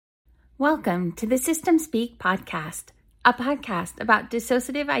Welcome to the System Speak podcast, a podcast about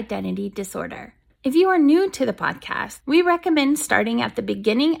dissociative identity disorder. If you are new to the podcast, we recommend starting at the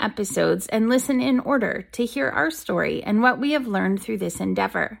beginning episodes and listen in order to hear our story and what we have learned through this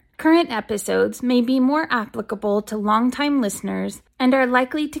endeavor. Current episodes may be more applicable to longtime listeners and are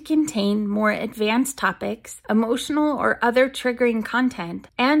likely to contain more advanced topics, emotional or other triggering content,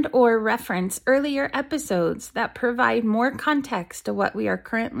 and/or reference earlier episodes that provide more context to what we are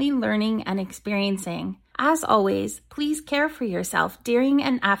currently learning and experiencing. As always, please care for yourself during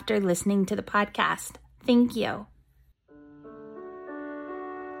and after listening to the podcast. Thank you.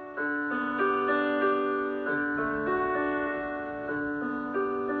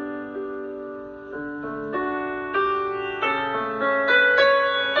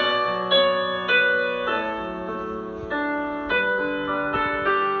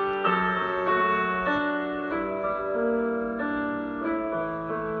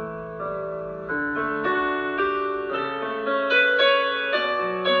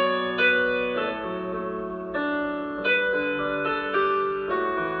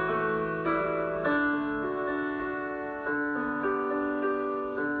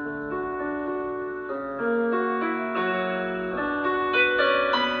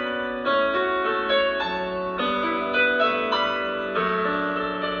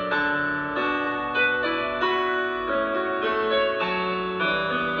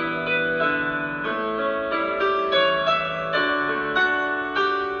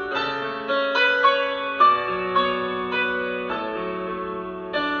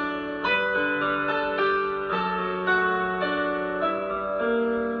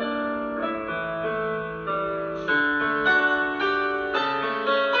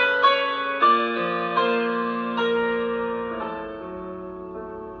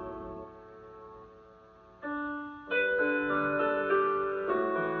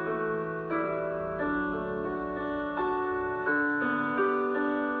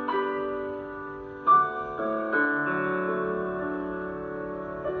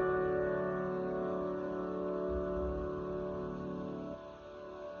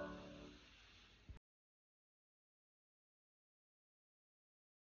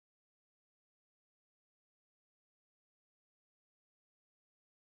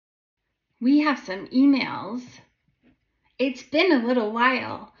 We have some emails. It's been a little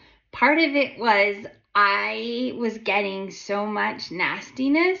while. Part of it was I was getting so much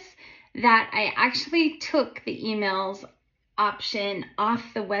nastiness that I actually took the emails option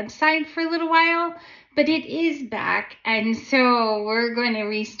off the website for a little while, but it is back, and so we're going to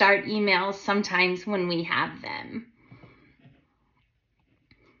restart emails sometimes when we have them.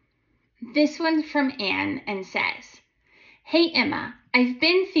 This one's from Anne and says, "Hey Emma, I've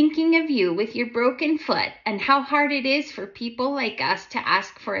been thinking of you with your broken foot and how hard it is for people like us to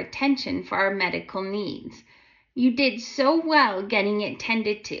ask for attention for our medical needs. You did so well getting it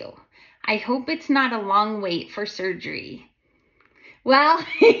tended to. I hope it's not a long wait for surgery." Well,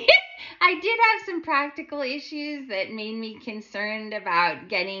 I did have some practical issues that made me concerned about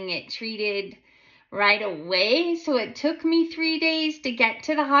getting it treated right away. So it took me 3 days to get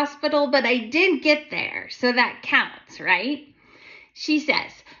to the hospital, but I did get there. So that counts, right? She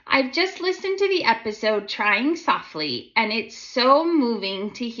says, "I've just listened to the episode Trying Softly, and it's so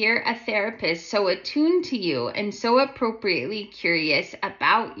moving to hear a therapist so attuned to you and so appropriately curious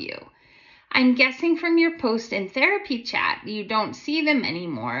about you. I'm guessing from your post in therapy chat, you don't see them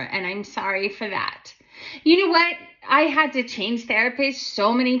anymore, and I'm sorry for that." You know what? I had to change therapists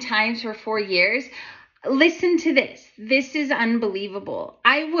so many times for 4 years. Listen to this. This is unbelievable.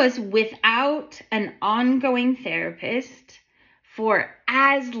 I was without an ongoing therapist for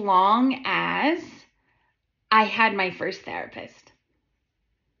as long as I had my first therapist.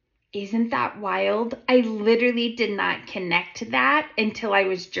 Isn't that wild? I literally did not connect to that until I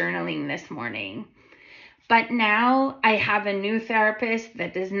was journaling this morning. But now I have a new therapist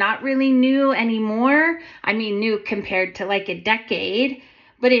that is not really new anymore. I mean, new compared to like a decade,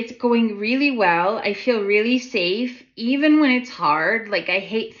 but it's going really well. I feel really safe, even when it's hard. Like, I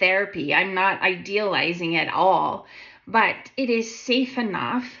hate therapy. I'm not idealizing at all, but it is safe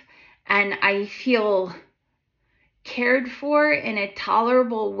enough, and I feel cared for in a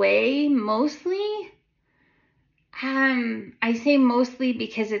tolerable way, mostly. I say mostly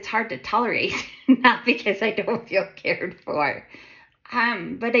because it's hard to tolerate, not because I don't feel cared for.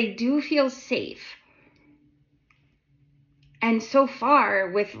 But I do feel safe. And so far,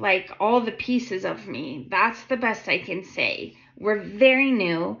 with like all the pieces of me, that's the best I can say. We're very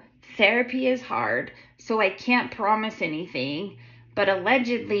new. Therapy is hard, so I can't promise anything. But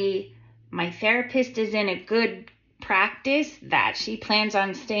allegedly, my therapist is in a good practice that she plans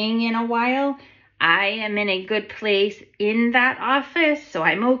on staying in a while. I am in a good place in that office, so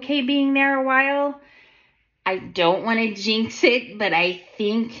I'm okay being there a while. I don't want to jinx it, but I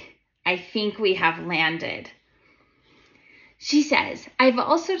think we have landed. She says, I've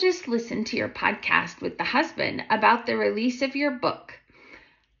also just listened to your podcast with the husband about the release of your book.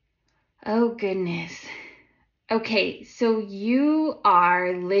 Oh, goodness. Okay, so you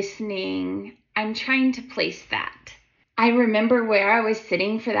are listening. I'm trying to place that. I remember where I was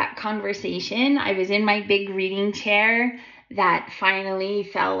sitting for that conversation. I was in my big reading chair that finally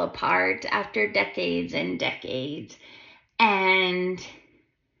fell apart after decades and decades. And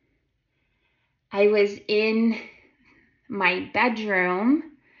I was in my bedroom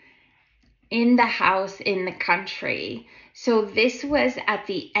in the house in the country. So this was at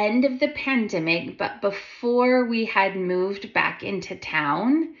the end of the pandemic, but before we had moved back into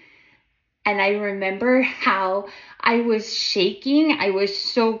town. And I remember how I was shaking. I was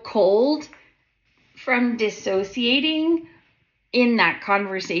so cold from dissociating in that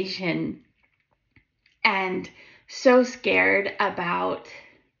conversation and so scared about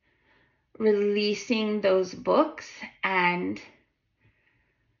releasing those books. And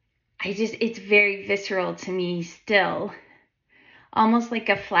it's very visceral to me still, almost like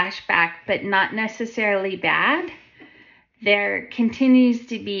a flashback, but not necessarily bad. There continues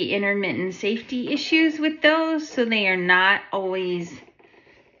to be intermittent safety issues with those, so they are not always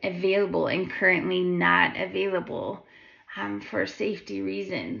available and currently not available for safety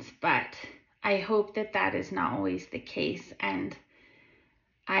reasons. But I hope that is not always the case, and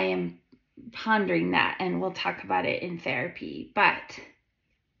I am pondering that, and we'll talk about it in therapy. But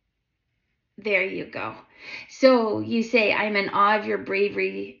there you go. So you say, I'm in awe of your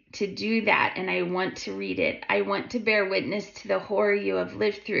bravery to do that, and I want to read it. I want to bear witness to the horror you have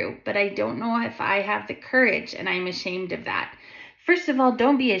lived through, but I don't know if I have the courage, and I'm ashamed of that. First of all,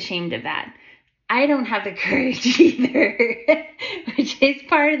 don't be ashamed of that. I don't have the courage either, which is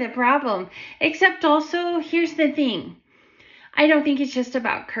part of the problem. Except also, here's the thing. I don't think it's just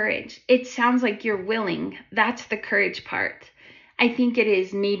about courage. It sounds like you're willing. That's the courage part. I think it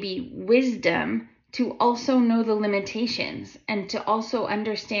is maybe wisdom to also know the limitations and to also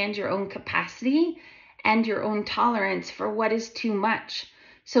understand your own capacity and your own tolerance for what is too much.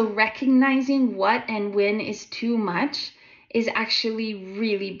 So recognizing what and when is too much is actually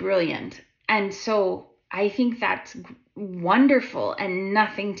really brilliant. And so I think that's wonderful and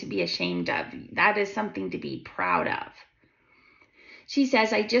nothing to be ashamed of. That is something to be proud of. She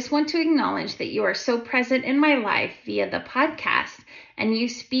says, I just want to acknowledge that you are so present in my life via the podcast, and you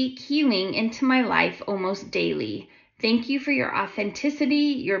speak healing into my life almost daily. Thank you for your authenticity,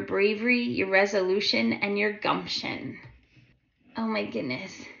 your bravery, your resolution, and your gumption. Oh my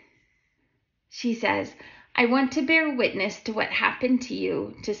goodness. She says, I want to bear witness to what happened to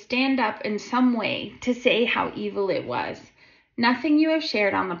you, to stand up in some way, to say how evil it was. Nothing you have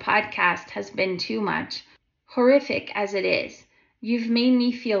shared on the podcast has been too much, horrific as it is. You've made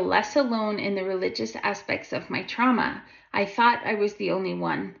me feel less alone in the religious aspects of my trauma. I thought I was the only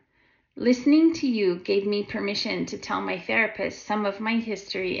one. Listening to you gave me permission to tell my therapist some of my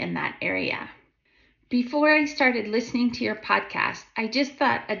history in that area. Before I started listening to your podcast, I just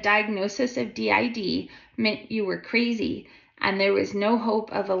thought a diagnosis of DID meant you were crazy and there was no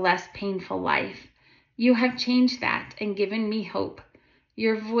hope of a less painful life. You have changed that and given me hope.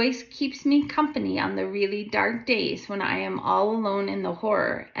 Your voice keeps me company on the really dark days when I am all alone in the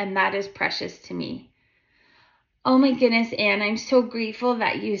horror, and that is precious to me. Oh my goodness, Anne, I'm so grateful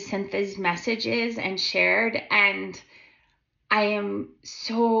that you sent these messages and shared, and I am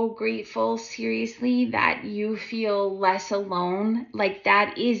so grateful, seriously, that you feel less alone. Like,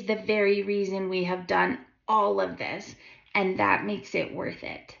 that is the very reason we have done all of this, and that makes it worth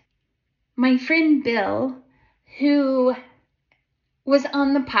it. My friend Bill, who was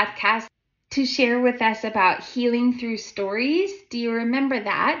on the podcast to share with us about healing through stories. Do you remember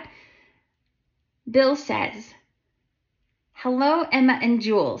that? Bill says, hello, Emma and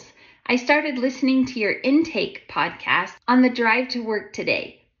Jules. I started listening to your intake podcast on the drive to work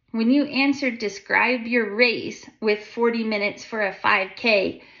today. When you answered describe your race with 40 minutes for a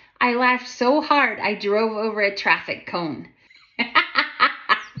 5K, I laughed so hard I drove over a traffic cone.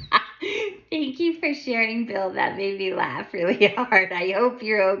 Thank you for sharing, Bill. That made me laugh really hard. I hope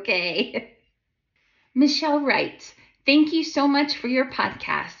you're okay. Michelle writes, thank you so much for your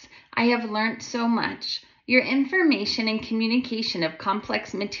podcasts. I have learned so much. Your information and communication of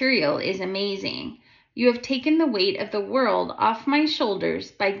complex material is amazing. You have taken the weight of the world off my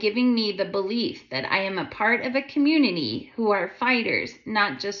shoulders by giving me the belief that I am a part of a community who are fighters,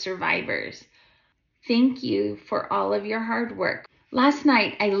 not just survivors. Thank you for all of your hard work. Last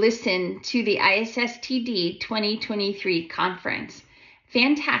night, I listened to the ISSTD 2023 conference.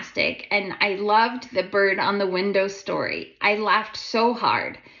 Fantastic, and I loved the bird on the window story. I laughed so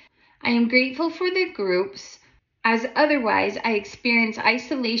hard. I am grateful for the groups, as otherwise I experience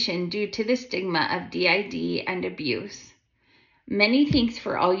isolation due to the stigma of DID and abuse. Many thanks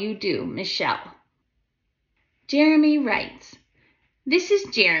for all you do, Michelle. Jeremy writes, "This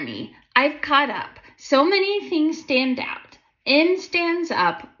is Jeremy. I've caught up. So many things stand out. In Stands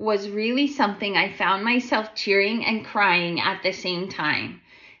Up was really something I found myself cheering and crying at the same time.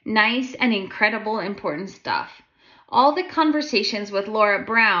 Nice and incredible important stuff. All the conversations with Laura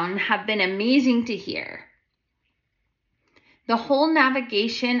Brown have been amazing to hear. The whole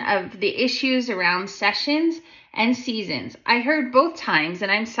navigation of the issues around sessions and seasons. I heard both times,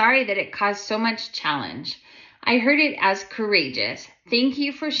 and I'm sorry that it caused so much challenge. I heard it as courageous. Thank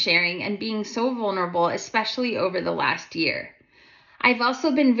you for sharing and being so vulnerable, especially over the last year. I've also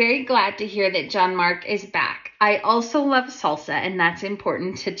been very glad to hear that John Mark is back. I also love salsa, and that's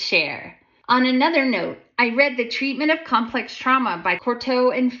important to share." On another note, I read The Treatment of Complex Trauma by Courteau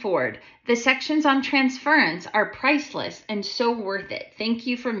and Ford. The sections on transference are priceless and so worth it. Thank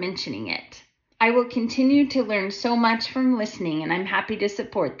you for mentioning it. I will continue to learn so much from listening, and I'm happy to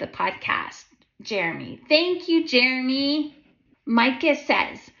support the podcast. Jeremy. Thank you, Jeremy. Micah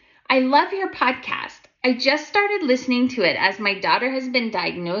says, "I love your podcast. I just started listening to it as my daughter has been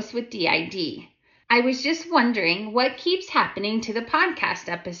diagnosed with DID. I was just wondering what keeps happening to the podcast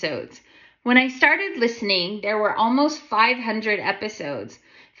episodes. When I started listening, there were almost 500 episodes.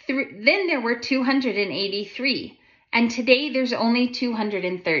 Then there were 283. And today there's only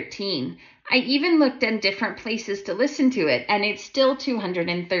 213. I even looked at different places to listen to it, and it's still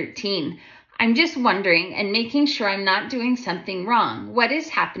 213. I'm just wondering and making sure I'm not doing something wrong. What is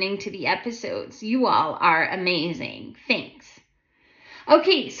happening to the episodes? You all are amazing. Thanks."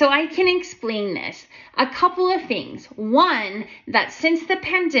 Okay, so I can explain this. A couple of things. One, that since the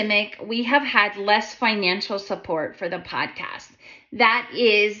pandemic, we have had less financial support for the podcast. That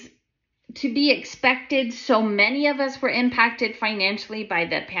is to be expected. So many of us were impacted financially by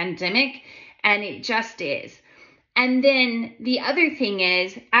the pandemic, and it just is. And then the other thing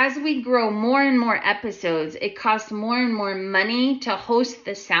is, as we grow more and more episodes, it costs more and more money to host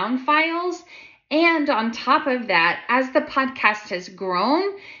the sound files. And on top of that, as the podcast has grown,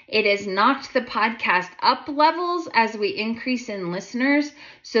 it has knocked the podcast up levels as we increase in listeners.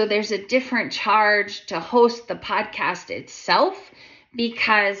 So there's a different charge to host the podcast itself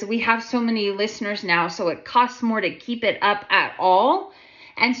because we have so many listeners now. So it costs more to keep it up at all.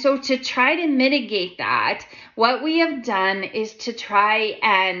 And so to try to mitigate that, what we have done is to try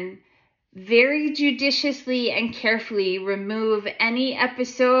and very judiciously and carefully remove any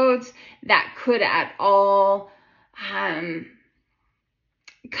episodes that could at all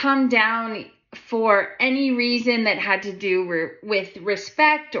come down for any reason that had to do with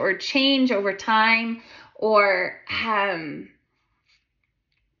respect or change over time, or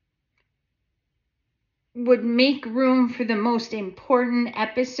would make room for the most important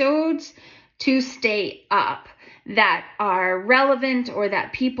episodes to stay up that are relevant or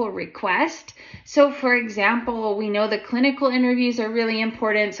that people request. So for example, we know the clinical interviews are really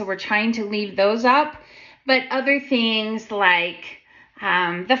important, so we're trying to leave those up. But other things like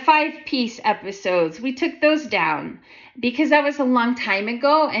the 5-piece episodes, we took those down because that was a long time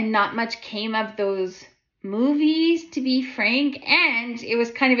ago and not much came of those movies, to be frank, and it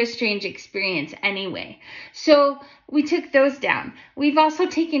was kind of a strange experience anyway. So we took those down. We've also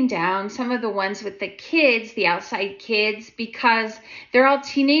taken down some of the ones with the kids, the outside kids, because they're all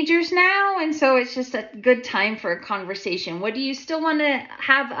teenagers now, and so it's just a good time for a conversation. What do you still want to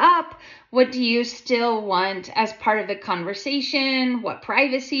have up? What do you still want as part of the conversation? What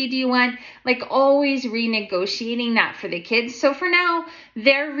privacy do you want? Like always renegotiating that for the kids. So for now,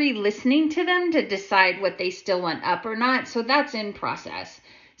 they're re-listening to them to decide what they still want up or not. So that's in process.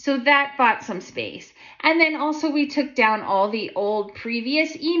 So that bought some space. And then also we took down all the old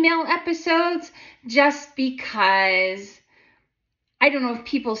previous email episodes just because I don't know if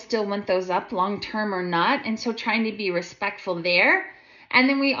people still want those up long term or not. And so trying to be respectful there. And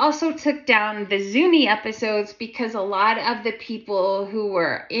then we also took down the Zoomy episodes because a lot of the people who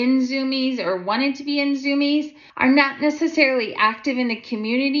were in Zoomies or wanted to be in Zoomies are not necessarily active in the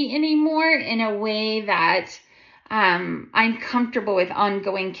community anymore in a way that I'm comfortable with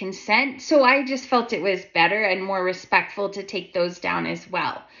ongoing consent. So I just felt it was better and more respectful to take those down as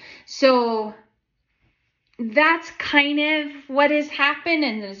well. So that's kind of what has happened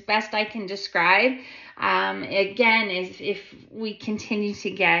and as best I can describe. Again, is if we continue to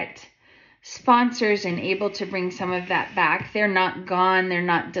get sponsors and able to bring some of that back. They're not gone, they're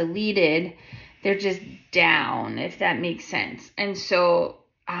not deleted, they're just down, if that makes sense. And so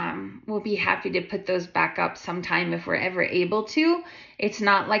we'll be happy to put those back up sometime if we're ever able to. It's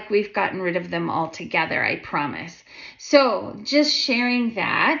not like we've gotten rid of them altogether, I promise. So just sharing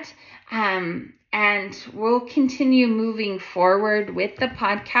that. And we'll continue moving forward with the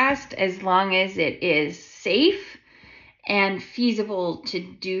podcast as long as it is safe and feasible to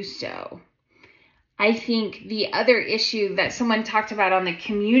do so. I think the other issue that someone talked about on the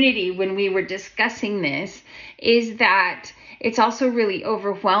community when we were discussing this is that it's also really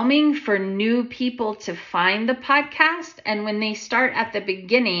overwhelming for new people to find the podcast. And when they start at the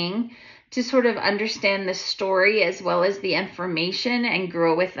beginning to sort of understand the story as well as the information and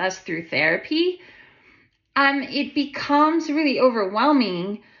grow with us through therapy, it becomes really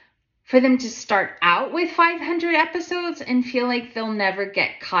overwhelming for them to start out with 500 episodes and feel like they'll never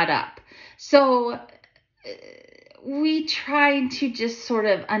get caught up. So we tried to just sort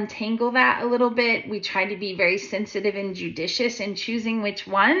of untangle that a little bit. We tried to be very sensitive and judicious in choosing which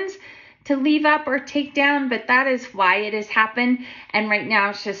ones to leave up or take down, but that is why it has happened. And right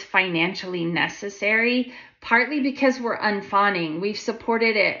now it's just financially necessary, partly because we're unfawning. We've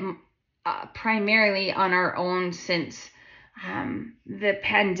supported it primarily on our own since the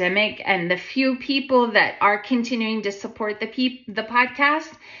pandemic, and the few people that are continuing to support the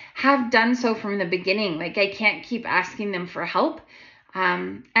podcast have done so from the beginning. Like, I can't keep asking them for help.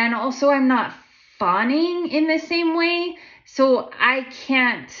 And also I'm not fawning in the same way, so I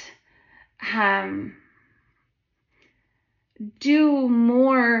can't do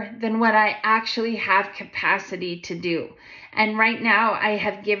more than what I actually have capacity to do. And right now I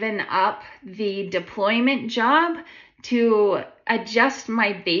have given up the deployment job to adjust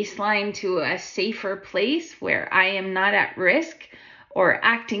my baseline to a safer place where I am not at risk or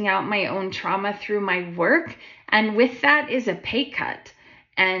acting out my own trauma through my work. And with that is a pay cut.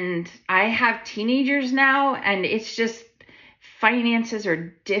 And I have teenagers now, and it's just, finances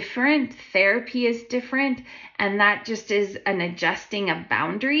are different, therapy is different, and that just is an adjusting of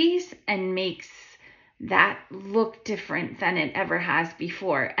boundaries and makes that look different than it ever has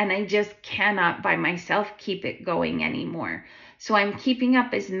before. And I just cannot by myself keep it going anymore. So I'm keeping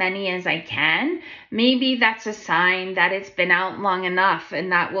up as many as I can. Maybe that's a sign that it's been out long enough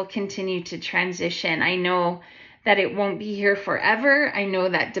and that will continue to transition. I know that it won't be here forever. I know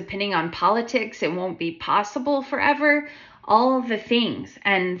that depending on politics, it won't be possible forever. All of the things.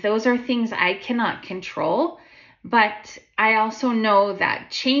 And those are things I cannot control. But I also know that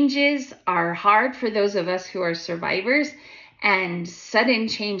changes are hard for those of us who are survivors, and sudden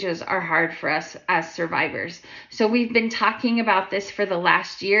changes are hard for us as survivors. So we've been talking about this for the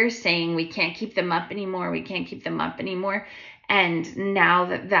last year, saying we can't keep them up anymore. We can't keep them up anymore. And now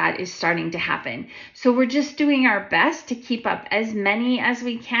that is starting to happen. So we're just doing our best to keep up as many as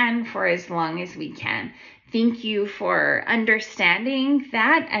we can for as long as we can. Thank you for understanding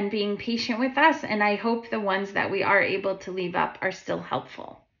that and being patient with us. And I hope the ones that we are able to leave up are still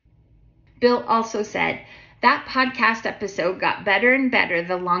helpful. Bill also said, that podcast episode got better and better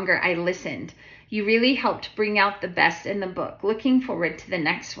the longer I listened. You really helped bring out the best in the book. Looking forward to the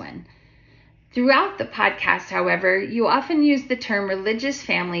next one. Throughout the podcast, however, you often use the term religious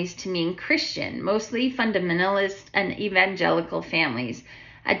families to mean Christian, mostly fundamentalist and evangelical families.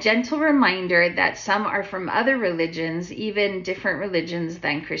 A gentle reminder that some are from other religions, even different religions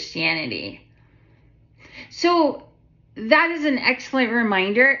than Christianity. So that is an excellent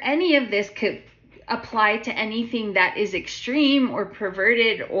reminder. Any of this could apply to anything that is extreme or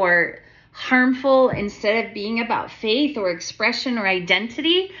perverted or harmful instead of being about faith or expression or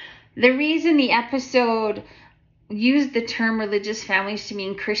identity. The reason the episode used the term religious families to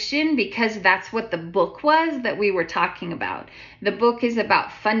mean Christian, because that's what the book was that we were talking about. The book is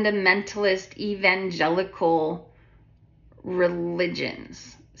about fundamentalist evangelical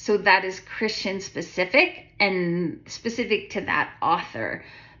religions. So that is Christian specific and specific to that author.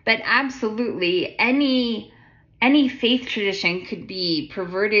 But absolutely any faith tradition could be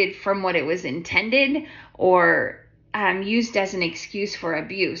perverted from what it was intended or used as an excuse for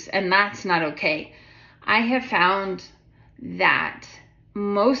abuse, and that's not okay. I have found that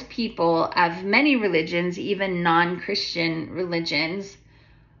most people of many religions, even non-Christian religions,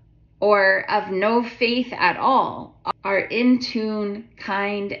 or of no faith at all, are in tune,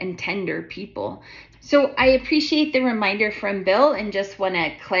 kind, and tender people. So I appreciate the reminder from Bill and just want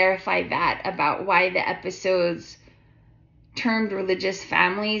to clarify that about why the episodes termed religious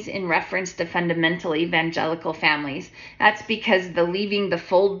families in reference to fundamental evangelical families. That's because the Leaving the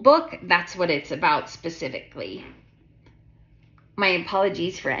Fold book, that's what it's about specifically. My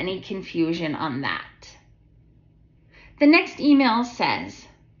apologies for any confusion on that. The next email says,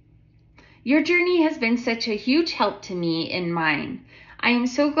 your journey has been such a huge help to me in mine. I am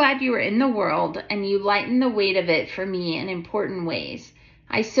so glad you are in the world and you lighten the weight of it for me in important ways.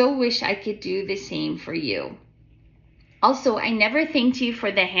 I so wish I could do the same for you. Also, I never thanked you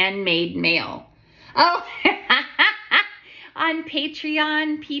for the handmade mail. Oh, on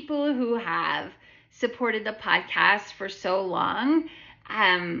Patreon, people who have supported the podcast for so long,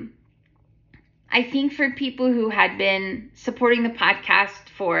 I think for people who had been supporting the podcast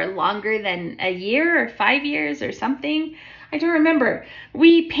for longer than a year or 5 years or something, I don't remember,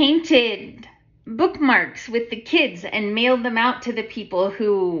 we painted bookmarks with the kids and mailed them out to the people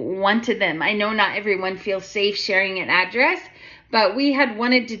who wanted them. I know not everyone feels safe sharing an address, but we had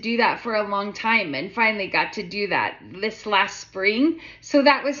wanted to do that for a long time and finally got to do that this last spring. So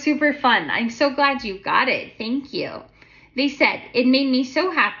that was super fun. I'm so glad you got it. Thank you. They said, it made me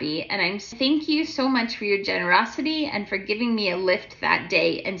so happy, and thank you so much for your generosity and for giving me a lift that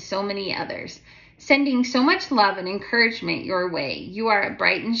day and so many others. Sending so much love and encouragement your way. You are a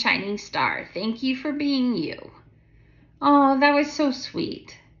bright and shining star. Thank you for being you. Oh, that was so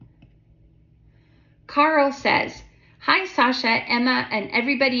sweet. Carl says, hi, Sasha, Emma, and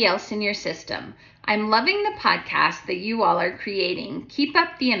everybody else in your system. I'm loving the podcast that you all are creating. Keep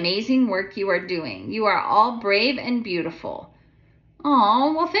up the amazing work you are doing. You are all brave and beautiful.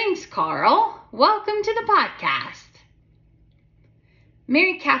 Oh, well, thanks, Carl. Welcome to the podcast.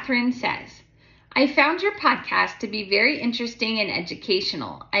 Mary Catherine says, I found your podcast to be very interesting and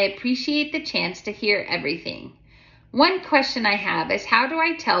educational. I appreciate the chance to hear everything. One question I have is, how do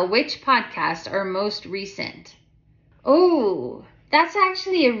I tell which podcasts are most recent? Oh, that's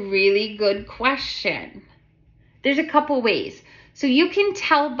actually a really good question. There's a couple ways. So you can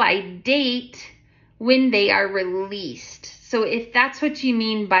tell by date when they are released. So if that's what you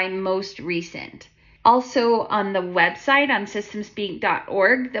mean by most recent. Also on the website on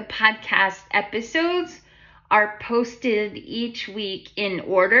systemspeak.org, the podcast episodes are posted each week in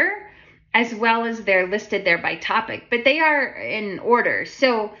order, as well as they're listed there by topic, but they are in order.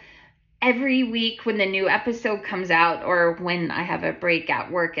 So every week when the new episode comes out, or when I have a break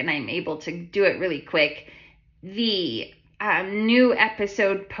at work and I'm able to do it really quick, the new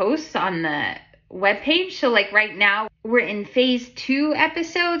episode posts on the webpage. So like right now we're in phase 2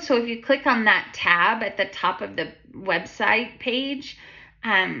 episode. So if you click on that tab at the top of the website page,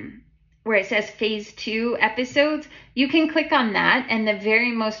 where it says phase 2 episodes, you can click on that, and the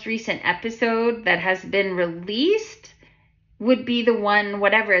very most recent episode that has been released would be the one,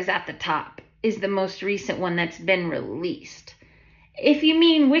 whatever is at the top, is the most recent one that's been released. If you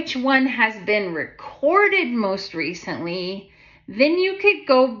mean which one has been recorded most recently, then you could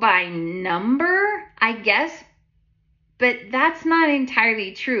go by number, I guess, but that's not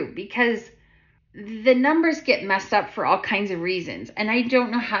entirely true because the numbers get messed up for all kinds of reasons, and I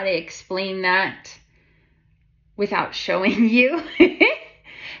don't know how to explain that without showing you.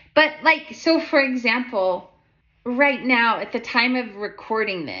 But like, so for example, right now, at the time of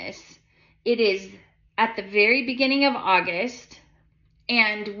recording this, it is at the very beginning of August,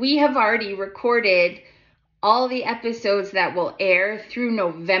 and we have already recorded all the episodes that will air through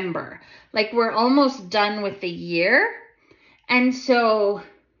November. Like, we're almost done with the year, and so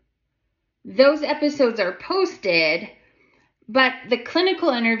those episodes are posted, but the clinical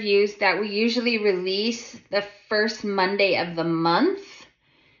interviews that we usually release the first Monday of the month,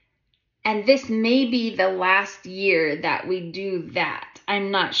 and this may be the last year that we do that. I'm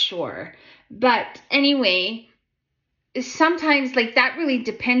not sure. But anyway, sometimes like that really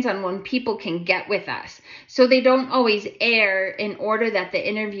depends on when people can get with us. So they don't always air in order that the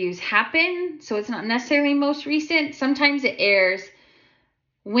interviews happen. So it's not necessarily most recent. Sometimes it airs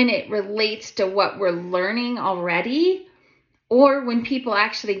when it relates to what we're learning already, or when people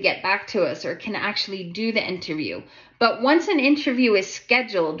actually get back to us or can actually do the interview. But once an interview is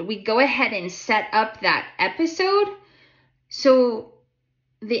scheduled, we go ahead and set up that episode. So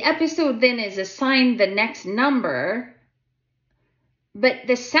the episode then is assigned the next number, but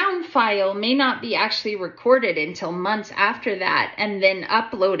the sound file may not be actually recorded until months after that and then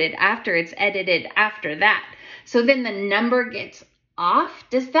uploaded after it's edited after that. So then the number gets off.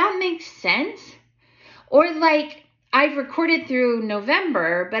 Does that make sense? Or like, I've recorded through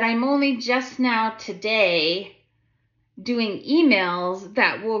November, but I'm only just now today doing emails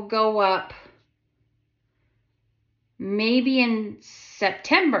that will go up maybe in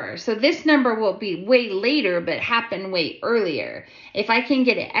September. So this number will be way later, but happen way earlier. If I can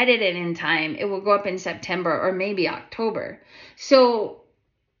get it edited in time, it will go up in September or maybe October. So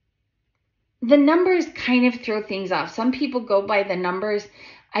the numbers kind of throw things off. Some people go by the numbers.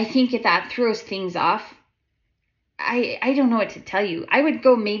 I think if that throws things off, I don't know what to tell you. I would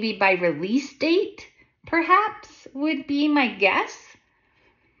go maybe by release date, perhaps, would be my guess.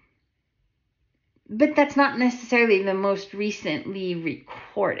 But that's not necessarily the most recently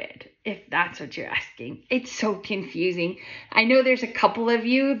recorded, if that's what you're asking. It's so confusing. I know there's a couple of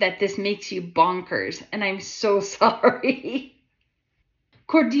you that this makes you bonkers, and I'm so sorry.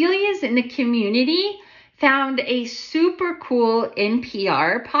 Cordelia's in the community found a super cool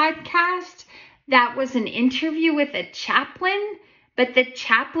NPR podcast that was an interview with a chaplain, but the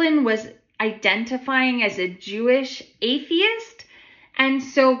chaplain was identifying as a Jewish atheist. And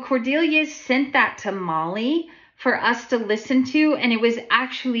so Cordelia sent that to Molly for us to listen to, and it was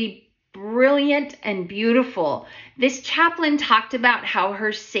actually brilliant and beautiful. This chaplain talked about how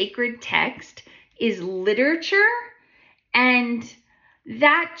her sacred text is literature, and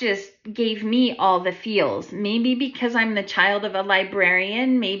that just gave me all the feels. Maybe because I'm the child of a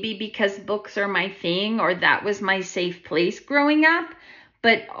librarian, maybe because books are my thing, or that was my safe place growing up.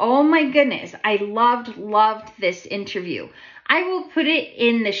 But oh my goodness, I loved this interview. I will put it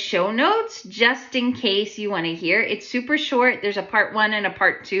in the show notes just in case you want to hear. It's super short. There's a part 1 and a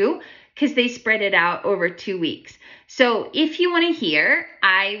part 2 because they spread it out over 2 weeks. So if you want to hear,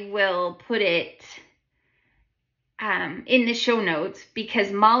 I will put it in the show notes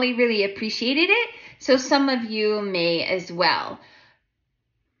because Molly really appreciated it. So some of you may as well.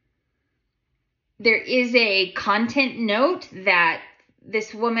 There is a content note that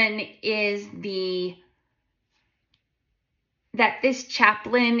this woman is that this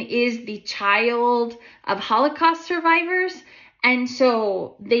chaplain is the child of Holocaust survivors. And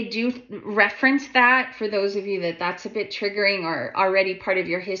so they do reference that for those of you that that's a bit triggering or already part of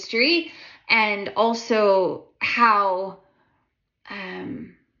your history. And also how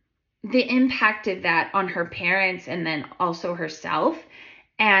the impact of that on her parents and then also herself,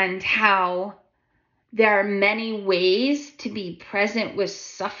 and how there are many ways to be present with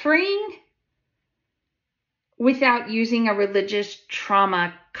suffering without using a religious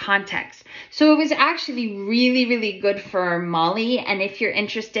trauma context. So it was actually really, really good for Molly. And if you're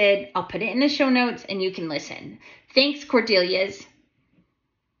interested, I'll put it in the show notes and you can listen. Thanks, Cordelia's.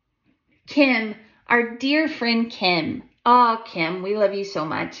 Kim, our dear friend Kim. Oh, Kim, we love you so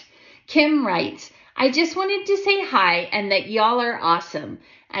much. Kim writes, I just wanted to say hi and that y'all are awesome.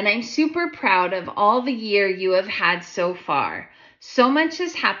 And I'm super proud of all the year you have had so far. So much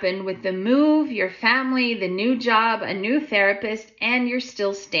has happened with the move, your family, the new job, a new therapist, and you're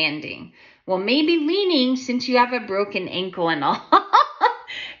still standing. Well, maybe leaning since you have a broken ankle and all.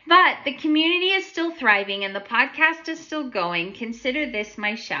 But the community is still thriving and the podcast is still going. Consider this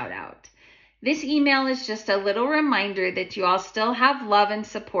my shout out. This email is just a little reminder that you all still have love and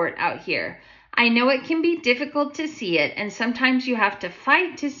support out here. I know it can be difficult to see it, and sometimes you have to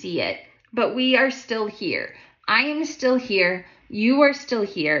fight to see it, but we are still here. I am still here. You are still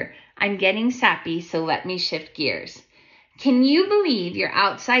here. I'm getting sappy, so let me shift gears. Can you believe your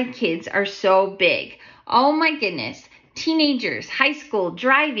outside kids are so big? Oh my goodness. Teenagers, high school,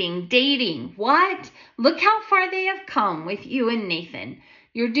 driving, dating. What? Look how far they have come with you and Nathan.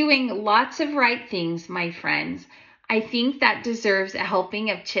 You're doing lots of right things, my friends. I think that deserves a helping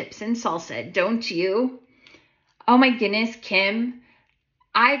of chips and salsa, don't you? Oh my goodness, Kim.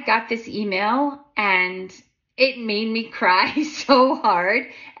 I got this email and it made me cry so hard.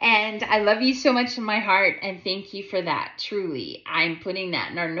 And I love you so much in my heart. And thank you for that. Truly, I'm putting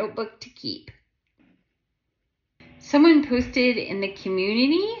that in our notebook to keep. Someone posted in the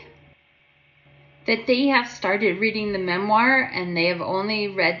community that they have started reading the memoir and they have only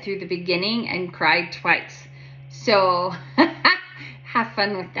read through the beginning and cried twice. So have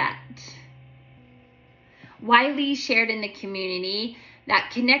fun with that. Wiley shared in the community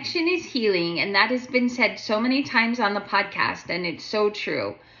that connection is healing, and that has been said so many times on the podcast, and it's so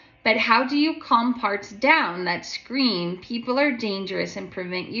true. But how do you calm parts down that scream people are dangerous and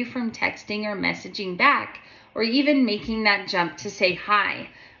prevent you from texting or messaging back, or even making that jump to say hi?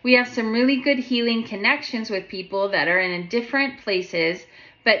 We have some really good healing connections with people that are in different places,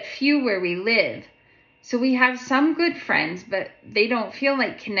 but few where we live. So we have some good friends, but they don't feel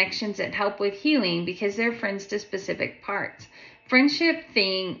like connections that help with healing because they're friends to specific parts.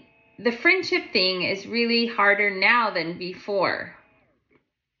 The friendship thing is really harder now than before.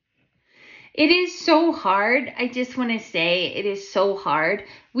 It is so hard. I just want to say it is so hard.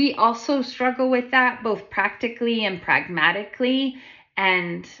 We also struggle with that both practically and pragmatically,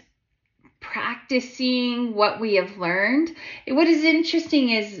 and practicing what we have learned. What is interesting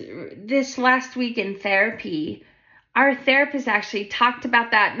is this last week in therapy, our therapist actually talked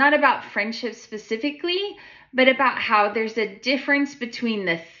about that, not about friendship specifically, but about how there's a difference between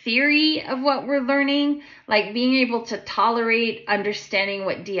the theory of what we're learning, like being able to tolerate understanding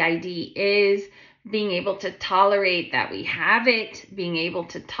what DID is, being able to tolerate that we have it, being able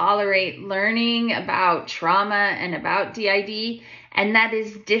to tolerate learning about trauma and about DID, and that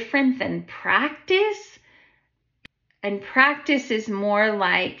is different than practice. And practice is more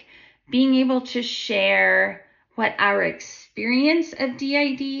like being able to share what our experience of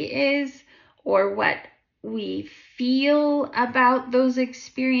DID is, or what we feel about those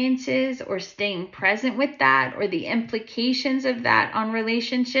experiences, or staying present with that, or the implications of that on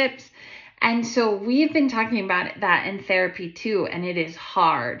relationships. And so we've been talking about that in therapy too, and it is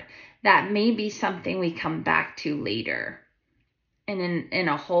hard. That may be something we come back to later in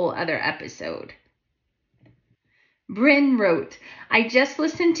a whole other episode. Bryn wrote, I just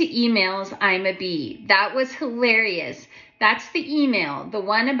listened to Emails, I'm a Bee. That was hilarious. That's the email, the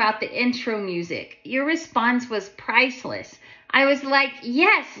one about the intro music. Your response was priceless. I was like,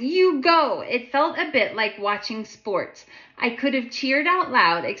 yes, you go. It felt a bit like watching sports. I could have cheered out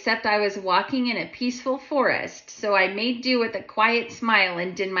loud, except I was walking in a peaceful forest, so I made do with a quiet smile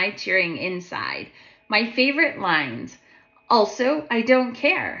and did my cheering inside. My favorite lines. Also, I don't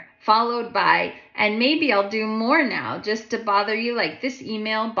care. Followed by, and maybe I'll do more now just to bother you like this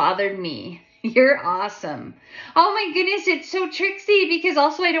email bothered me. You're awesome. Oh my goodness, it's so tricksy because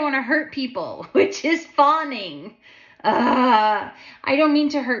also I don't want to hurt people, which is fawning. I don't mean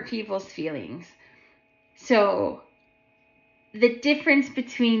to hurt people's feelings. So the difference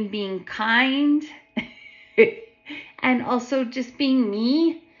between being kind and also just being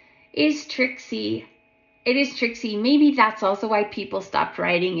me is tricksy. It is tricksy. Maybe that's also why people stopped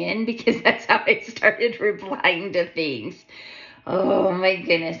writing in, because that's how I started replying to things. Oh my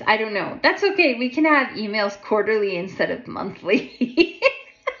goodness. I don't know. That's okay. We can have emails quarterly instead of monthly.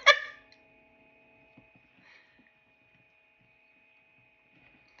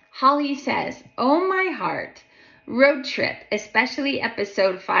 Holly says, oh my heart. Road trip, especially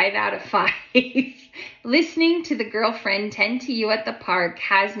episode 5 out of 5. Listening to the girlfriend tend to you at the park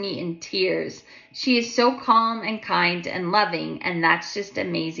has me in tears. She is so calm and kind and loving, and that's just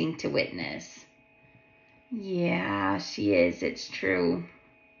amazing to witness. Yeah, she is. It's true.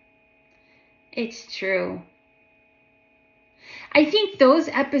 It's true. I think those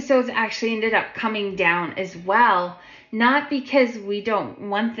episodes actually ended up coming down as well, not because we don't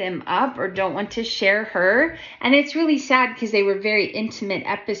want them up or don't want to share her. And it's really sad because they were very intimate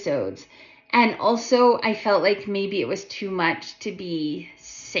episodes. And also I felt like maybe it was too much to be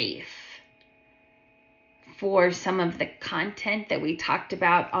safe for some of the content that we talked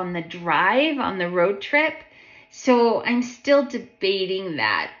about on the drive, on the road trip. So I'm still debating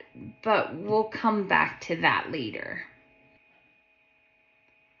that, but we'll come back to that later.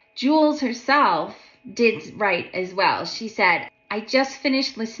 Jules herself did write as well. She said, I just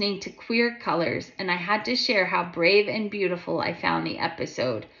finished listening to Queer Colors, and I had to share how brave and beautiful I found the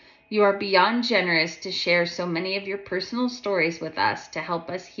episode. You are beyond generous to share so many of your personal stories with us to help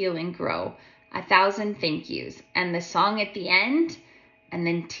us heal and grow. 1,000 thank yous. And the song at the end, and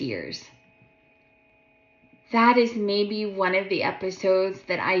then tears. That is maybe one of the episodes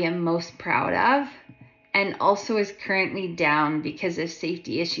that I am most proud of, and also is currently down because of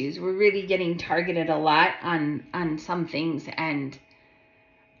safety issues. We're really getting targeted a lot on some things, and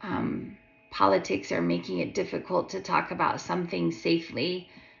politics are making it difficult to talk about some things safely.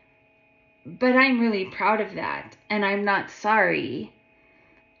 But I'm really proud of that, and I'm not sorry.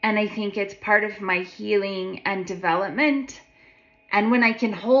 And I think it's part of my healing and development. And when I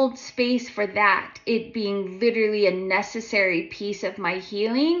can hold space for that, it being literally a necessary piece of my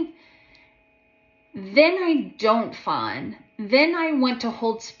healing, then I don't fawn. Then I want to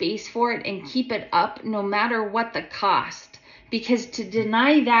hold space for it and keep it up no matter what the cost. Because to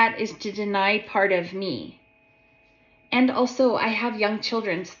deny that is to deny part of me. And also I have young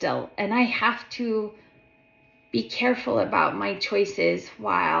children still, and I have to be careful about my choices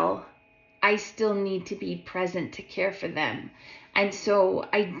while I still need to be present to care for them. And so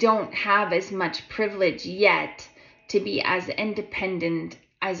I don't have as much privilege yet to be as independent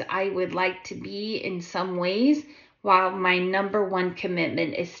as I would like to be in some ways, while my number one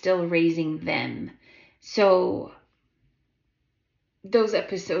commitment is still raising them. So those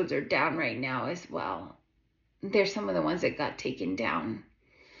episodes are down right now as well. They're some of the ones that got taken down.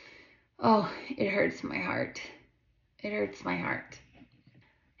 Oh, it hurts my heart. It hurts my heart.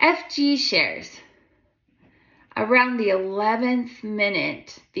 FG shares, around the 11th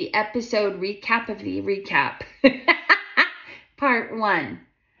minute, the episode recap of the recap. Part 1.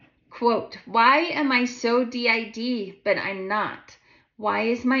 Quote, why am I so DID, but I'm not? Why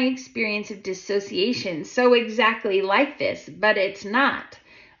is my experience of dissociation so exactly like this, but it's not?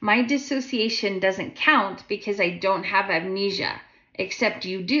 My dissociation doesn't count because I don't have amnesia, except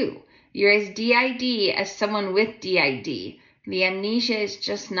you do. You're as DID as someone with DID. The amnesia is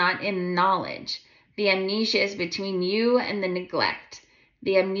just not in knowledge. The amnesia is between you and the neglect.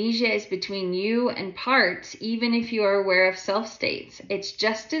 The amnesia is between you and parts, even if you are aware of self states. It's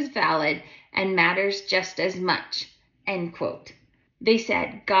just as valid and matters just as much. End quote. They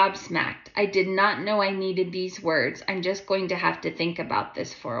said, gobsmacked. I did not know I needed these words. I'm just going to have to think about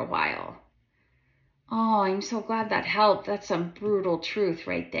this for a while. Oh, I'm so glad that helped. That's some brutal truth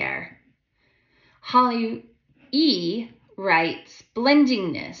right there. Holly E. writes,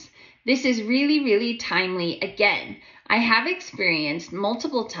 blendingness. This is really, really timely again. I have experienced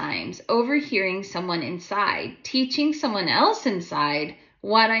multiple times overhearing someone inside, teaching someone else inside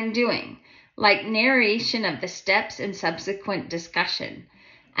what I'm doing, like narration of the steps and subsequent discussion.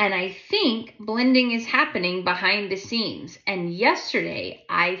 And I think blending is happening behind the scenes. And yesterday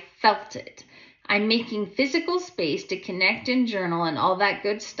I felt it. I'm making physical space to connect and journal and all that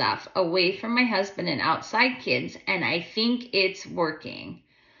good stuff away from my husband and outside kids, and I think it's working.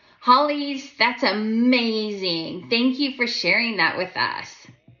 Hollies, that's amazing. Thank you for sharing that with us.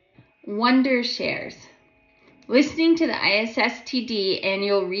 Wonder shares. Listening to the ISSTD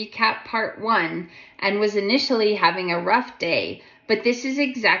annual recap part 1 and was initially having a rough day, but this is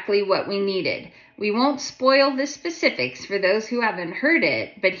exactly what we needed. We won't spoil the specifics for those who haven't heard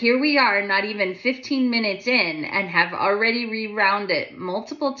it, but here we are not even 15 minutes in and have already rewound it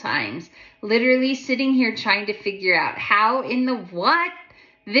multiple times, literally sitting here trying to figure out how in the what?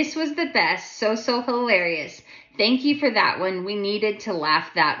 This was the best, so hilarious. Thank you for that one. We needed to laugh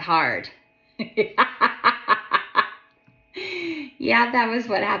that hard. Yeah, that was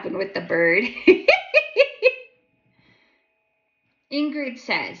what happened with the bird. Ingrid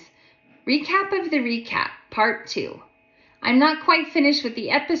says, recap of the recap, part 2. I'm not quite finished with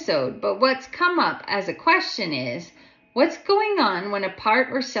the episode, but what's come up as a question is, what's going on when a part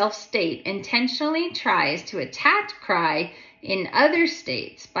or self-state intentionally tries to attach cry in other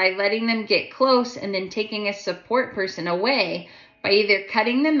states by letting them get close and then taking a support person away by either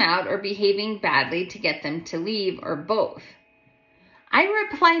cutting them out or behaving badly to get them to leave, or both? I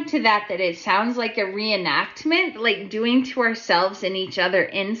replied to that it sounds like a reenactment, like doing to ourselves and each other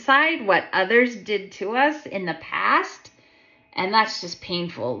inside what others did to us in the past. And that's just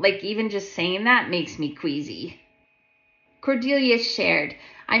painful. Like, even just saying that makes me queasy. Cordelia shared,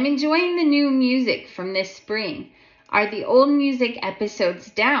 I'm enjoying the new music from this spring. Are the old music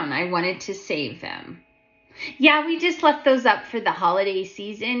episodes down? I wanted to save them. Yeah, we just left those up for the holiday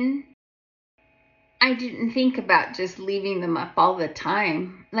season. I didn't think about just leaving them up all the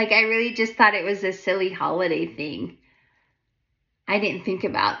time. Like, I really just thought it was a silly holiday thing. I didn't think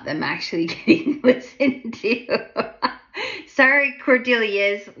about them actually getting listened to. Sorry,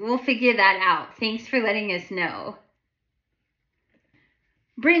 Cordelia's. We'll figure that out. Thanks for letting us know.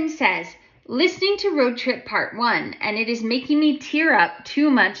 Bryn says, listening to Road Trip Part 1, and it is making me tear up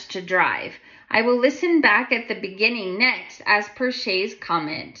too much to drive. I will listen back at the beginning next, as per Shay's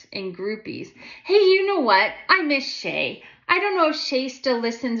comment in groupies. Hey, you know what? I miss Shay. I don't know if Shay still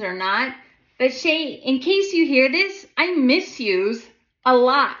listens or not, but Shay, in case you hear this, I miss yous a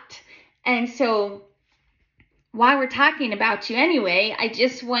lot. And so, while we're talking about you anyway, I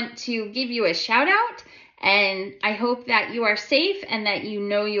just want to give you a shout out, and I hope that you are safe and that you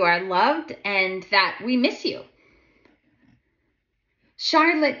know you are loved and that we miss you.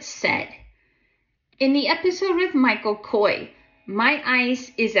 Charlotte said, in the episode with Michael Coy, my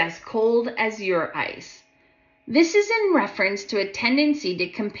ice is as cold as your ice. This is in reference to a tendency to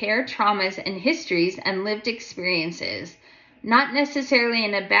compare traumas and histories and lived experiences, not necessarily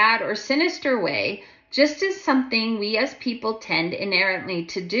in a bad or sinister way, just as something we as people tend inherently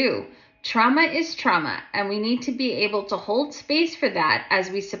to do. Trauma is trauma, and we need to be able to hold space for that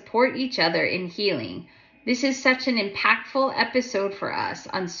as we support each other in healing. This is such an impactful episode for us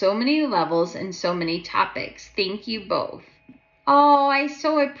on so many levels and so many topics. Thank you both. Oh, I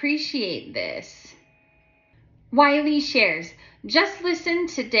so appreciate this. Wiley shares, just listened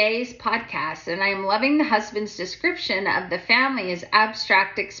to today's podcast and I'm loving the husband's description of the family as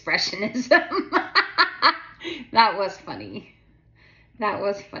abstract expressionism. That was funny. That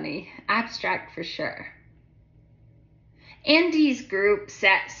was funny. Abstract for sure. Andy's group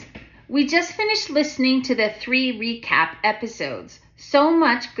says, we just finished listening to the 3 recap episodes. So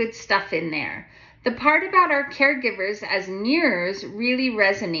much good stuff in there. The part about our caregivers as mirrors really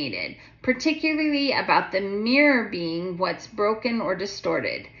resonated, particularly about the mirror being what's broken or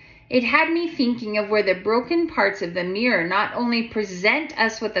distorted. It had me thinking of where the broken parts of the mirror not only present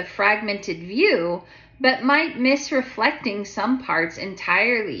us with a fragmented view, but might miss reflecting some parts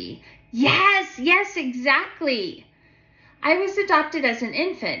entirely. Yes, exactly. I was adopted as an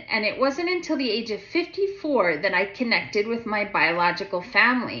infant, and it wasn't until the age of 54 that I connected with my biological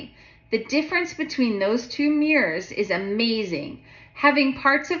family. The difference between those two mirrors is amazing. Having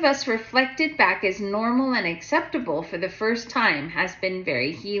parts of us reflected back as normal and acceptable for the first time has been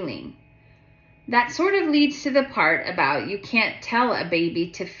very healing. That sort of leads to the part about you can't tell a baby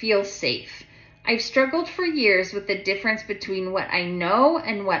to feel safe. I've struggled for years with the difference between what I know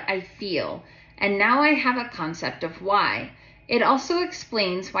and what I feel, and now I have a concept of why. It also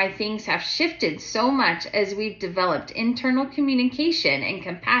explains why things have shifted so much as we've developed internal communication and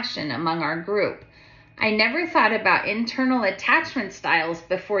compassion among our group. I never thought about internal attachment styles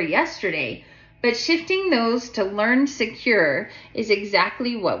before yesterday, but shifting those to learn secure is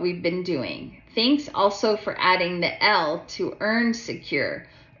exactly what we've been doing. Thanks also for adding the L to earn secure.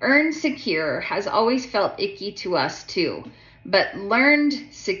 Earned secure has always felt icky to us too, but learned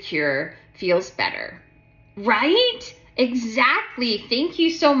secure feels better. Right? Exactly. Thank you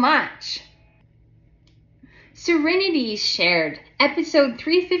so much. Serenity shared episode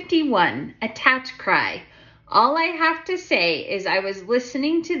 351, Attach Cry. All I have to say is I was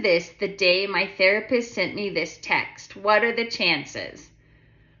listening to this the day my therapist sent me this text. What are the chances?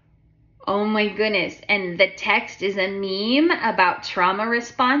 Oh my goodness. And the text is a meme about trauma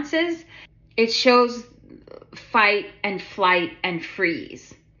responses. It shows fight and flight and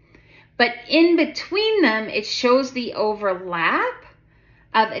freeze. But in between them, it shows the overlap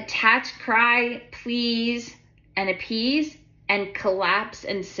of attach, cry, please, and appease, and collapse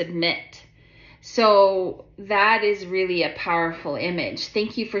and submit. So that is really a powerful image.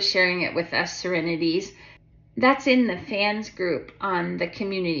 Thank you for sharing it with us, Serenities. That's in the fans group on the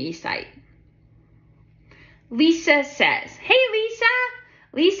community site. Lisa says, hey Lisa!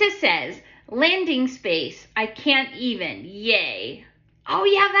 Lisa says, landing space, I can't even, yay. Oh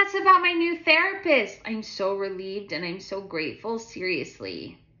yeah, that's about my new therapist. I'm so relieved and I'm so grateful,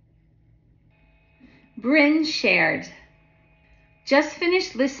 seriously. Bryn shared, just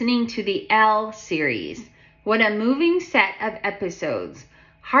finished listening to the L series. What a moving set of episodes.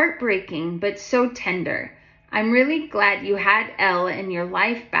 Heartbreaking, but so tender. I'm really glad you had Elle in your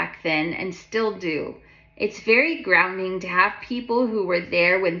life back then and still do. It's very grounding to have people who were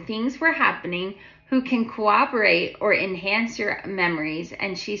there when things were happening who can corroborate or enhance your memories,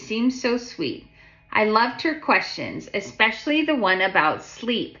 and she seems so sweet. I loved her questions, especially the one about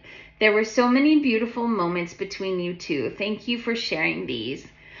sleep. There were so many beautiful moments between you two. Thank you for sharing these.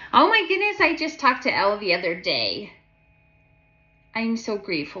 Oh my goodness, I just talked to Elle the other day. I'm so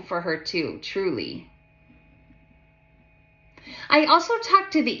grateful for her too, truly. I also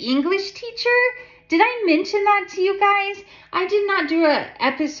talked to the English teacher. Did I mention that to you guys? I did not do an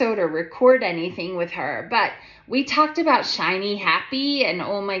episode or record anything with her, but we talked about Shiny Happy, and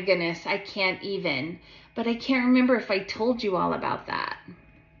oh my goodness, I can't even. But I can't remember if I told you all about that.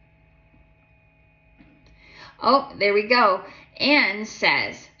 Oh, there we go. Anne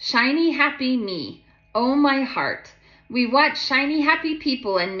says, Shiny Happy Me. Oh my heart. We watch shiny happy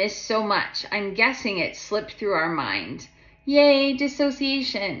people and miss so much. I'm guessing it slipped through our mind. Yay,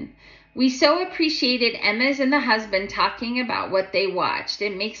 dissociation. We so appreciated Emma's and the husband talking about what they watched.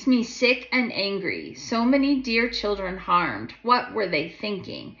 It makes me sick and angry. So many dear children harmed. What were they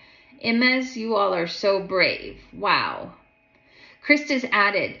thinking? Emma's, you all are so brave. Wow. Krista's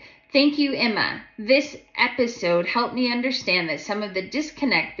added, thank you, Emma. This episode helped me understand that some of the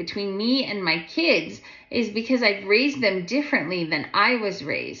disconnect between me and my kids is because I've raised them differently than I was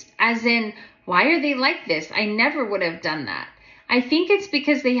raised. As in, why are they like this? I never would have done that. I think it's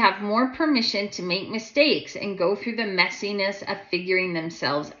because they have more permission to make mistakes and go through the messiness of figuring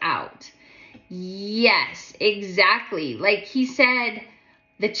themselves out. Yes, exactly. Like he said,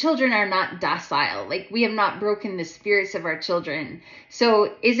 the children are not docile. Like we have not broken the spirits of our children.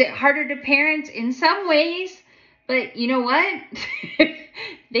 So is it harder to parent? In some ways, but you know what?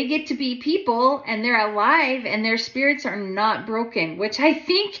 They get to be people and they're alive and their spirits are not broken, which I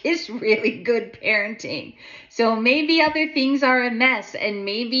think is really good parenting. So maybe other things are a mess and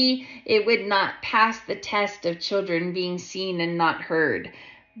maybe it would not pass the test of children being seen and not heard.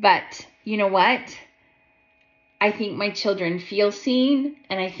 But you know what? I think my children feel seen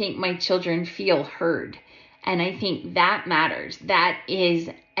and I think my children feel heard. And I think that matters. That is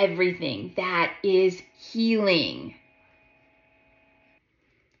everything. That is healing.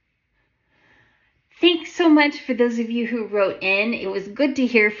 Thanks so much for those of you who wrote in. It was good to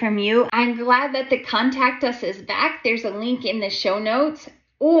hear from you. I'm glad that the Contact Us is back. There's a link in the show notes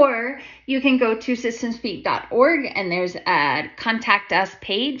Or you can go to systemspeak.org and there's a contact us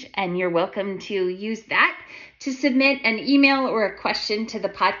page, and you're welcome to use that to submit an email or a question to the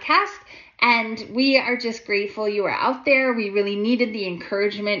podcast. And we are just grateful you are out there. We really needed the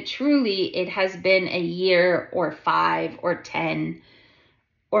encouragement. Truly, it has been a year or 5 or 10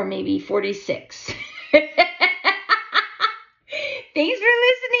 or maybe 46. Thanks for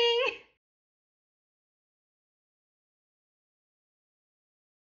listening.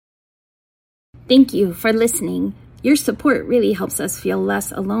 Thank you for listening. Your support really helps us feel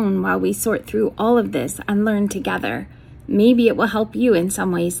less alone while we sort through all of this and learn together. Maybe it will help you in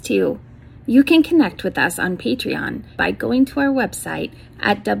some ways too. You can connect with us on Patreon by going to our website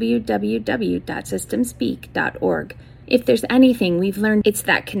at www.systemspeak.org. If there's anything we've learned, it's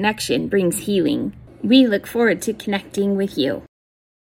that connection brings healing. We look forward to connecting with you.